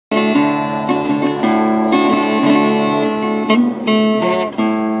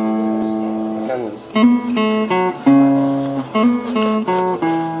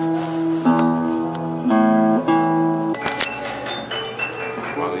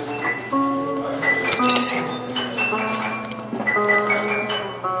Did you see him?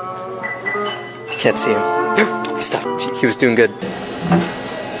 Can't see him. He stopped. He was doing good.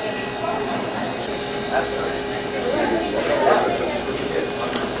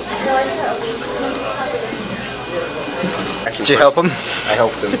 Did you help him? I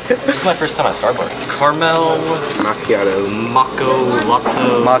helped him. This is my first time at Starbucks. Caramel Macchiato. Maco Latte.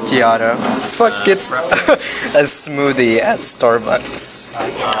 Macchiato. Fuck gets a smoothie at Starbucks.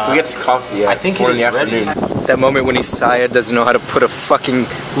 Who gets coffee at 4 in the afternoon? That moment when Isaiah doesn't know how to put a fucking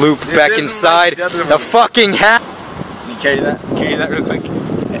loop back inside the fucking hat. Can you carry that? Carry that real quick.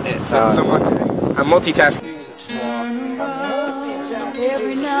 Someone. I'm multitasking.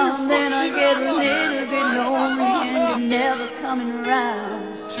 Every now and then I get a little bit lonely and you're never coming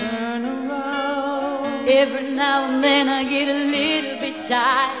around. Turn around. Every now and then I get a little bit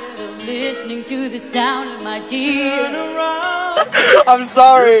tired of listening to the sound of my tears. Turn around. I'm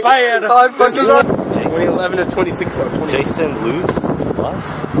sorry. Bye, I'm fucking 2011 to 26 on 20. Jason Lewis.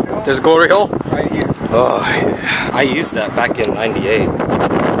 There's Glory Hole. Right here. Oh, yeah. I used that back in '98.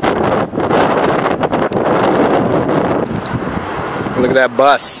 Look at that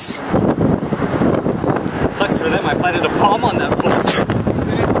bus. Sucks for them, I planted a bomb on that bus.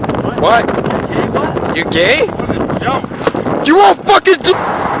 What? Hey, what? You gay? I want to jump. You won't fucking do.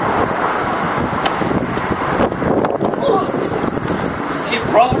 Hey,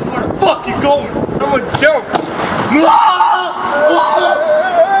 bro, where the fuck you going? I'm gonna jump.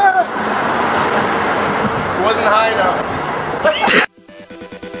 It wasn't high enough.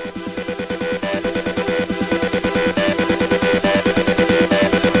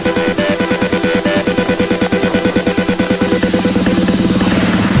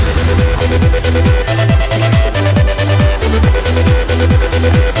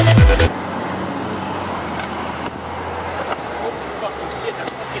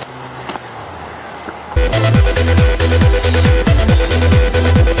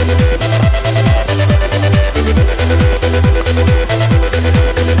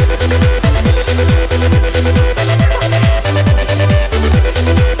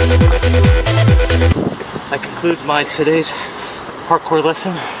 That concludes my today's parkour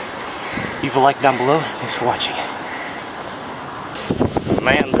lesson. Leave a like down below. Thanks for watching.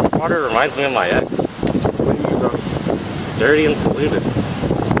 Man, this water reminds me of my ex. What are you, bro? Dirty and polluted.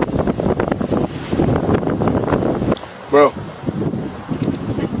 Bro.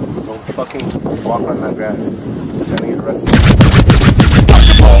 Don't fucking walk on that grass. You're gonna get arrested. Fuck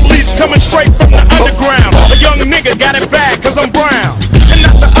the police coming straight from the underground. A young nigga got it bad cause I'm brown. And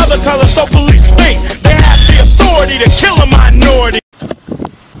not the other color, so police think they have the authority to kill a minority.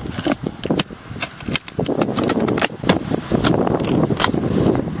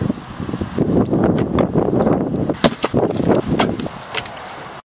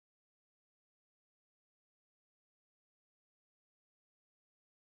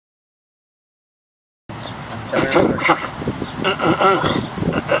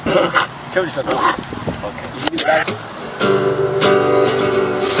 Kill yourself. Okay. You can get back.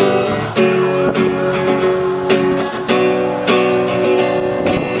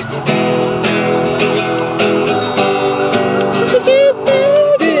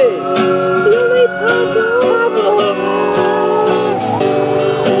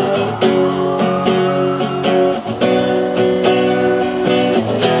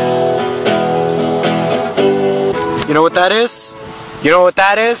 You know what that is? You know what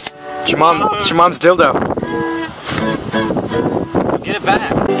that is? It's your mom's dildo. Get it back.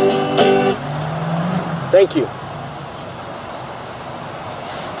 Thank you.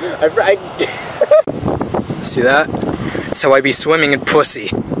 See that? That's how I be swimming in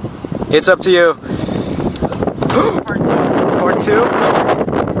pussy. It's up to you. Part two?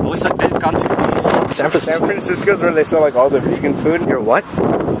 At least I did gone Tuesdays. San Francisco. San Francisco's where they sell like all the vegan food. You're what?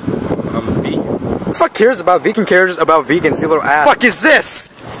 I'm a vegan. Who the fuck cares about vegan? Cares about vegans, you little ass. What the fuck is this?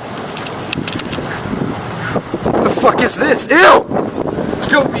 What the fuck is this? Ew!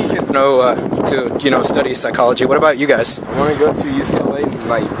 Go vegan. No, to study psychology. What about you guys? I want to go to UCLA and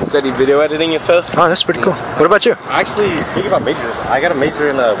like study video editing and stuff. Oh, that's pretty cool. What about you? Actually, speaking about majors, I got a major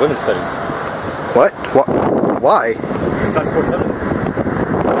in women's studies. What? Why? That's for feminism.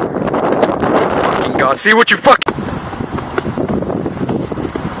 Fucking God, see what you fucking.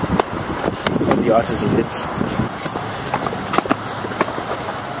 The autism hits.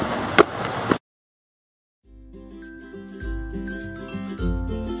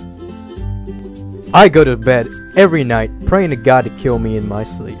 I go to bed every night praying to God to kill me in my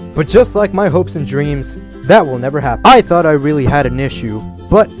sleep. But just like my hopes and dreams, that will never happen. I thought I really had an issue,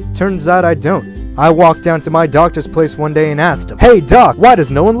 but turns out I don't. I walked down to my doctor's place one day and asked him, "Hey doc, why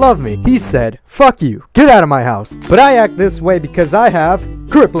does no one love me?" He said, "Fuck you, get out of my house." But I act this way because I have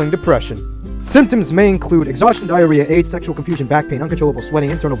crippling depression. Symptoms may include exhaustion, diarrhea, AIDS, sexual confusion, back pain, uncontrollable sweating,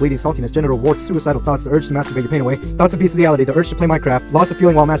 internal bleeding, saltiness, genital warts, suicidal thoughts, the urge to masturbate your pain away, thoughts of bestiality, the urge to play Minecraft, loss of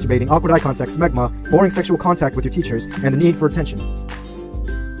feeling while masturbating, awkward eye contact, smegma, boring sexual contact with your teachers, and the need for attention.